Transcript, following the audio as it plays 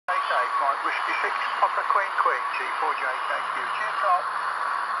Mike Whiskey 6, Papa Queen Queen, G4JKQ. Cheers, Tom.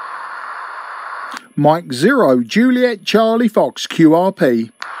 Mike 0, Juliet Charlie Fox, QRP.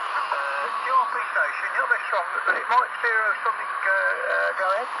 QRP station, not very strong, but it might 0 something, go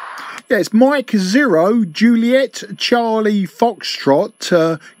ahead. Yes, Mike 0, Juliet Charlie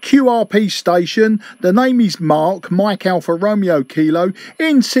Foxtrot, QRP station. The name is Mark, Mike Alpha Romeo Kilo,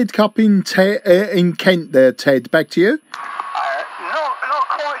 in Sidcup in Kent there, Ted. Back to you. Not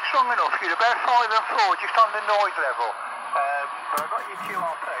quite strong enough. You're about 5 and 4, just on the noise level. But I've got your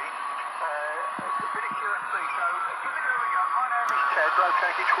QRP. A bit of QSP, so give it a go. My name is Ted,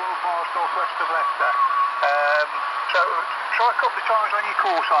 located 12 miles northwest of Leicester. So try a couple of times on your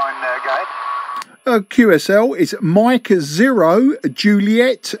call sign there, Gabe. QSL is Mike 0,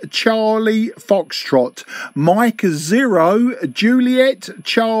 Juliet Charlie Foxtrot. Mike 0, Juliet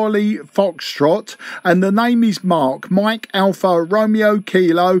Charlie Foxtrot, and the name is Mark, Mike Alpha Romeo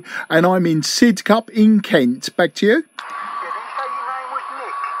Kilo, and I'm in Sidcup in Kent. Back to you. Yeah, did you say your name was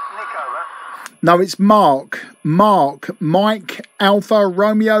Nick? Nick over? No, it's Mark, Mike Alpha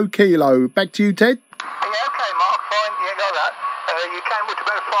Romeo Kilo. Back to you, Ted. Yeah, okay, Mark, fine. You got that. You came up to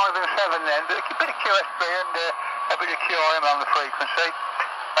about 5 and 7 then, but a bit of QSB and a bit of QRM on the frequency.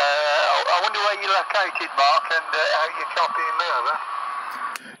 I wonder where you're located, Mark, and how you're copying me over.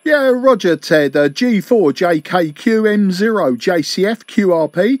 Yeah, Roger, Ted. G4JKQ M0 JCF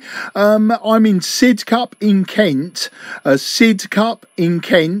QRP. I'm in Sidcup in Kent. Sidcup in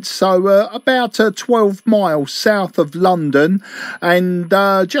Kent, so about 12 miles south of London, and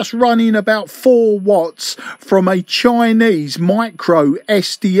just running about 4 watts from a Chinese micro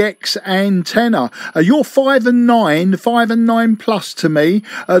SDX antenna. You're 5 and 9 plus to me.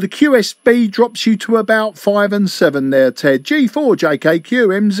 The QSB drops you to about 5 and 7 there, Ted.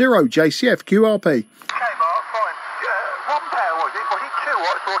 G4JKQ M0 JCF QRP. Okay, Mark, fine. What power was it? Was it 2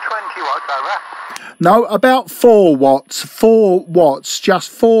 watts or 20 watts over? No, about 4 watts. 4 watts, just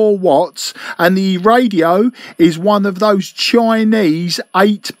 4 watts. And the radio is one of those Chinese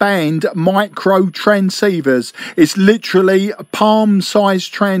 8-band micro transceivers. It's literally a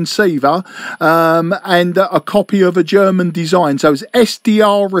palm-sized transceiver, and a copy of a German design. So it's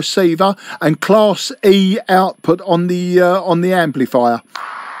SDR receiver and Class E output on the amplifier.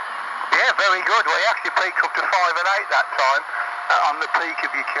 Yeah, very good. Well, you actually peaked up to 5 and 8 that time on the peak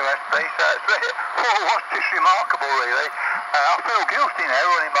of your QSB, so it's 4 watts is remarkable, really. I feel guilty now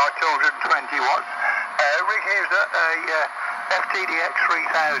running my 220 watts. Rig here's a FTDX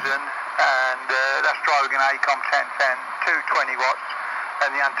 3000, and that's driving an ACOM 1010, 220 watts,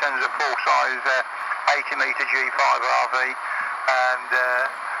 and the antenna's a full-size 80 metre G5 RV, and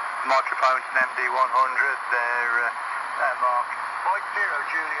microphone's an MD100 there, Mark. Mike 0,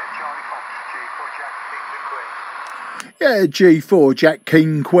 Juliet Charlie Fox, G4 Jack King and Queen. Yeah, G4 Jack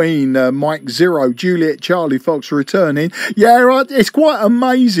King Queen, Mike 0, Juliet Charlie Fox returning. Yeah, right, it's quite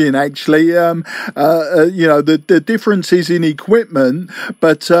amazing actually. You know, the differences in equipment,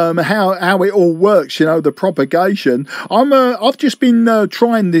 but how it all works. You know, the propagation. I've just been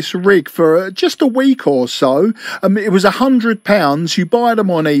trying this rig for just a week or so. It was £100. You buy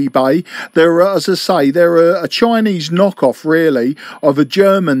them on eBay. They're, as I say, they're a Chinese knockoff, really, of a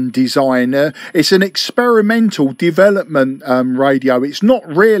German designer. It's an experimental development radio. It's not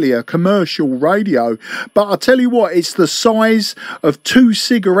really a commercial radio, but I tell you what, it's the size of 2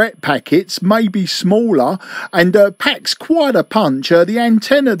 cigarette packets, maybe smaller, and packs quite a punch. The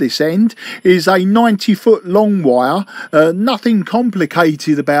antenna this end is a 90-foot long wire. Nothing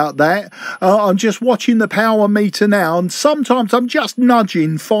complicated about that. I'm just watching the power meter now, and sometimes I'm just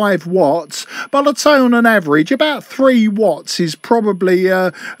nudging 5 watts, but I'd say on an average about 3 watts is probably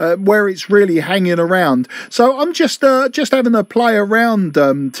where it's really hanging around. So I'm just having a play around,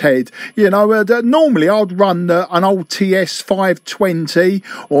 Ted. You know, normally I'd run an old TS 520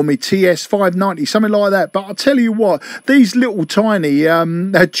 or my TS 590, something like that. But I'll tell you what, these little tiny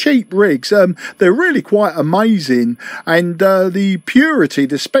cheap rigs, they're really quite amazing, and the purity,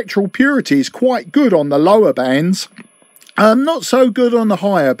 the spectral purity, is quite good on the lower bands. Not so good on the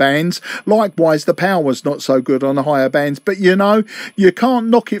higher bands. Likewise, the power's not so good on the higher bands. But, you know, you can't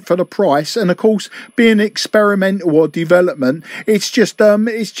knock it for the price. And, of course, being experimental or development, it's just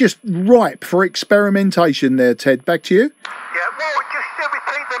ripe for experimentation there, Ted. Back to you. Yeah, well, just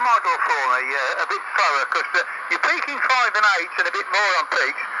repeat the model for me a bit slower, because you're peaking 5 and 8 and a bit more on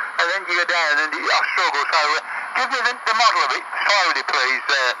peaks, and then you go down and I struggle. So give me the model a bit slowly, please,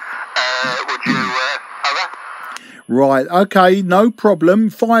 would you, over? Right, okay, no problem.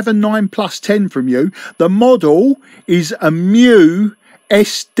 5 and 9 plus 10 from you. The model is a Mu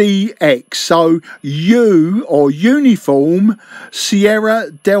uSDX, so U or Uniform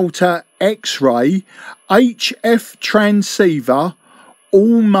Sierra Delta X-ray HF transceiver,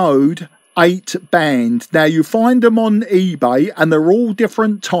 all mode 8 band. Now you find them on eBay and they're all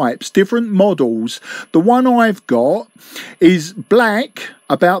different types, different models. The one I've got is black,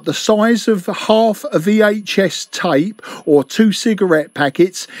 about the size of half a VHS tape or 2 cigarette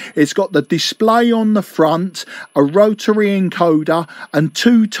packets. It's got the display on the front, a rotary encoder and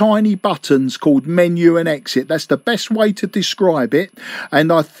 2 tiny buttons called menu and exit. That's the best way to describe it.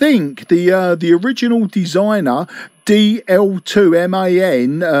 And I think the original designer,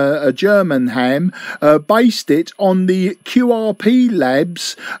 DL2MAN, a German ham, based it on the QRP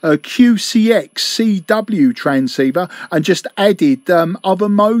Labs QCX CW transceiver and just added other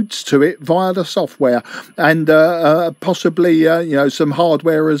modes to it via the software and possibly you know, some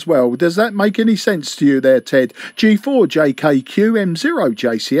hardware as well. Does that make any sense to you there, Ted? G4JKQ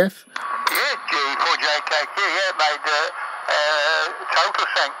M0JCF. Yeah, G4JKQ, yeah, it made total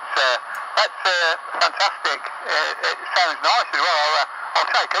sense. That's fantastic. It sounds nice as well. I'll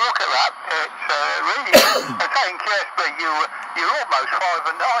take a look at that. It's really, I say in QSB, you're almost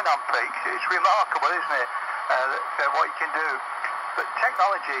 5 and 9 on peaks. It's remarkable, isn't it, what you can do. But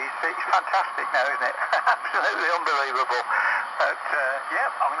technology is fantastic now, isn't it? Absolutely unbelievable. But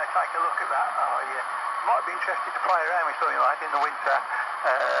yeah, I'm going to take a look at that. Might be interested to play around with something like that in the winter.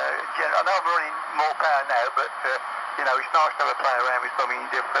 I know I'm running more power now, but you know, it's nice to have a play around with something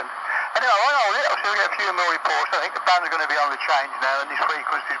different. Anyway, I'll still get a few more reports. I think the band's going to be on the change now, and this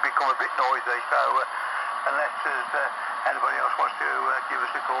frequency's become a bit noisy. So unless there's anybody else wants to give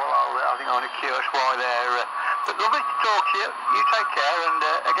us a call, I think I'm going to cue us while there. But lovely to talk to you. You take care, and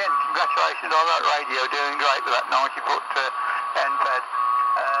again, congratulations on that radio, doing great with that 90-foot end fed.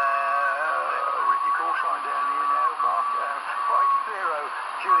 Your call sign down here now, Mark. 50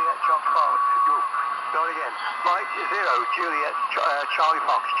 Juliet Charlie Fox. Start again. Mike 0 Juliet Charlie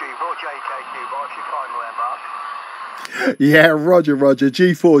Fox G4JKQ. What's your final there, Mark? Yeah, Roger,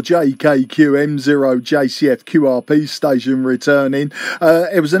 G4JKQ M0JCF QRP station returning.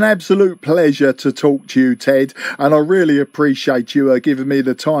 It was an absolute pleasure to talk to you, Ted, and I really appreciate you giving me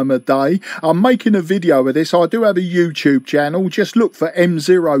the time of day. I'm making a video of this. I do have a YouTube channel. Just look for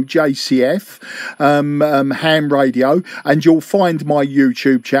M0JCF ham radio and you'll find my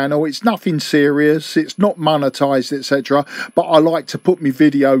YouTube channel. It's nothing serious. It's not monetized, etc. But I like to put my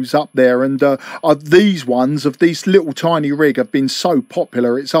videos up there, and these ones of these little tiny rig have been so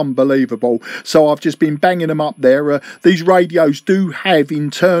popular, it's unbelievable. So I've just been banging them up there. These radios do have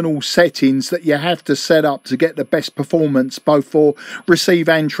internal settings that you have to set up to get the best performance both for receive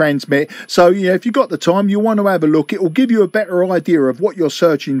and transmit. So yeah, if you've got the time, you want to have a look. It will give you a better idea of what you're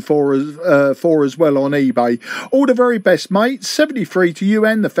searching for as well on eBay. All the very best, mate. 73 to you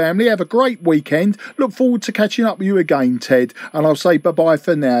and the family. Have a great weekend. Look forward to catching up with you again, Ted, and I'll say bye-bye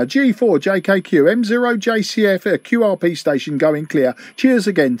for now. G4JKQ M0JCF QRP station going clear. Cheers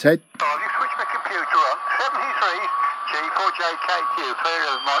again, Ted. I'll just switch my computer on. 73 G4JKQ. Clear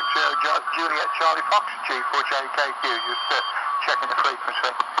of Mike Juliet Charlie Fox G4JKQ. Just checking the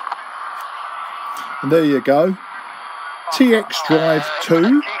frequency. And there you go. TX Drive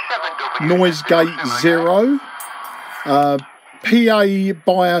 2. Noise gate 0. PA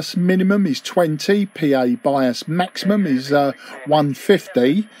bias minimum is 20, PA bias maximum is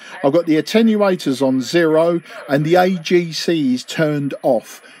 150. I've got the attenuators on 0 and the AGC is turned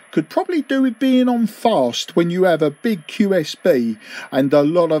off. Could probably do with being on fast when you have a big QSB and a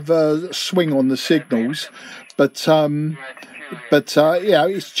lot of swing on the signals, but yeah,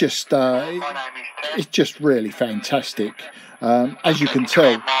 it's just really fantastic. As you can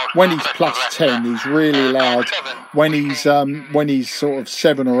tell, when he's plus 10, he's really loud. When he's sort of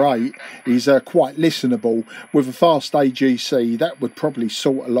 7 or 8, he's quite listenable. With a fast AGC, that would probably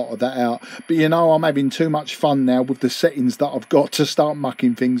sort a lot of that out. But you know, I'm having too much fun now with the settings that I've got to start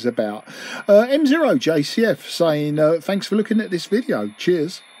mucking things about. M0JCF saying thanks for looking at this video.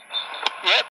 Cheers.